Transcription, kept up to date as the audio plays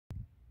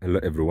Hello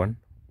everyone,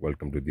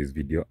 welcome to this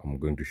video. I'm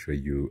going to show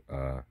you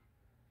a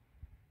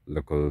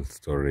local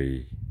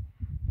story.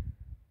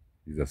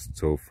 It's a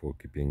store for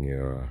keeping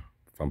your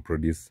farm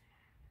produce,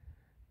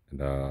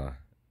 and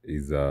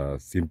is a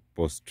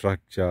simple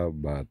structure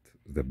but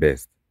the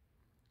best.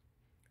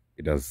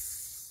 It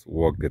has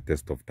worked the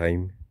test of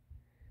time.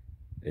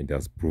 It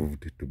has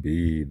proved to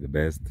be the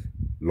best,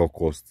 low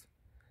cost,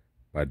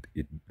 but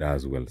it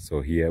does well.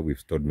 So here we've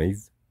stored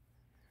maize.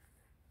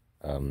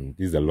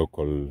 This is a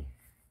local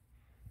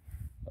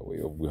way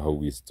of how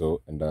we store,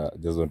 and I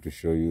just want to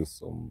show you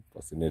some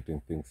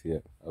fascinating things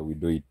here, how we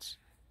do it.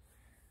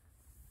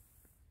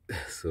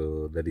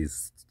 So that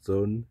is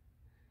stone,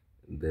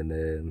 and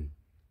then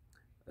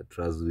a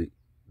truss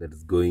that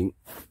is going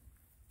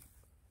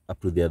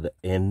up to the other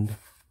end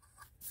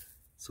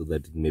so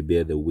that it may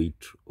bear the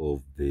weight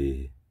of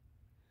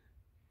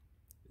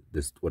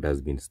what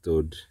has been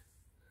stored.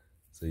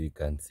 So you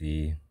can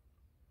see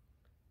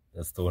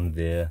the stone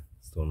there,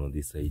 stone on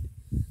this side,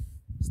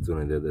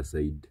 stone on the other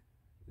side,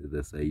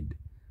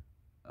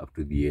 up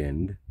to the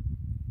end.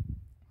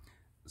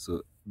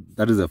 So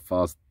that is the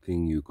first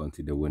thing you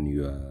consider when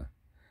you are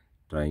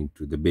trying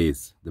to the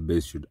base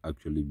should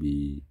actually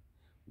be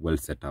well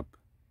set up.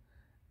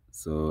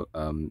 So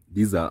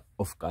these are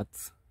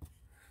offcuts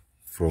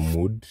from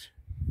wood.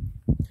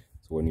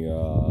 So when you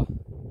are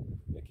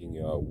making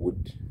your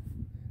wood,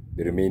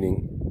 the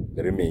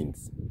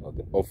remains or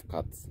the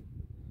offcuts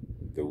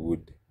of the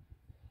wood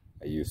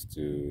are used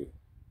to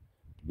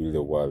build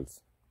the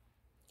walls.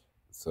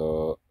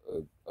 So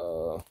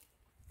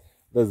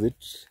that's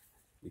it.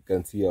 You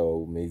can see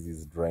our maize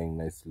is drying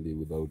nicely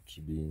without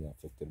being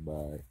affected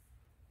by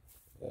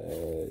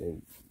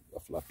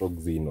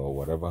aflatoxin or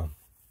whatever.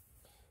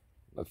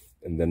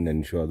 And then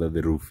ensure that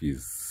the roof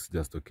is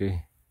just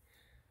okay.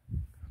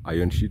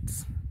 Iron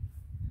sheets,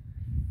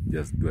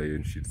 just do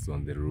iron sheets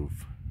on the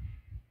roof.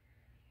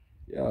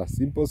 Yeah,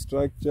 simple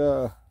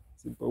structure,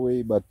 simple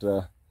way, but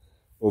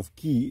of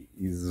key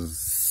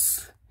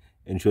is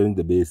ensuring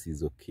the base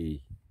is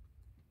okay,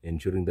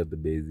 ensuring that the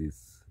base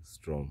is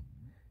strong.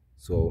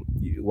 So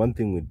one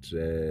thing with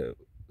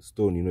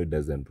stone, it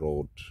doesn't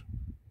rot,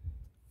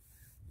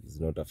 it's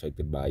not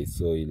affected by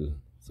soil,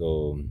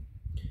 so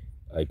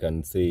I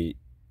can say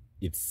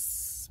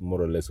it's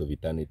more or less of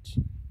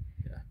eternity.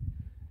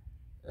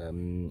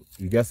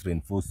 You're just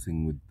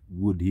reinforcing with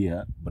wood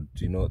here, but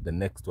the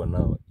next one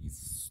now is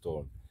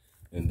stone,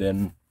 and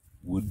then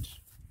wood,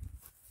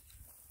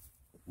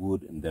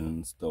 and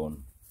then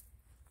stone.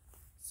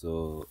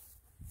 So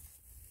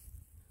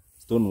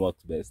stone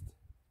works best.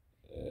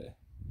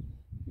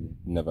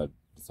 Never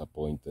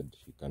disappointed.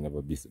 You can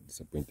never be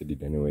disappointed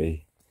in any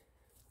way.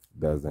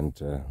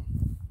 Doesn't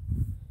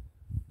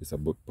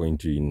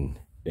disappoint you in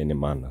any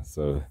manner.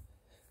 So,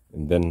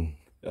 and then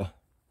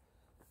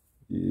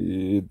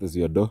there's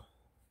your door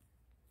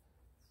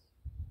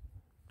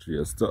to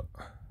your store.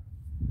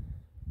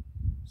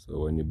 So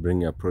when you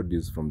bring your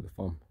produce from the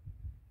farm,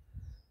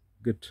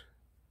 good.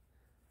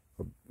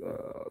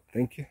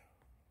 Thank you.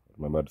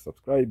 Remember to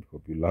subscribe.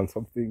 Hope you learn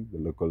something. The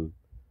local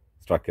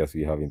structures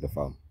we have in the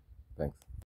farm. Thanks.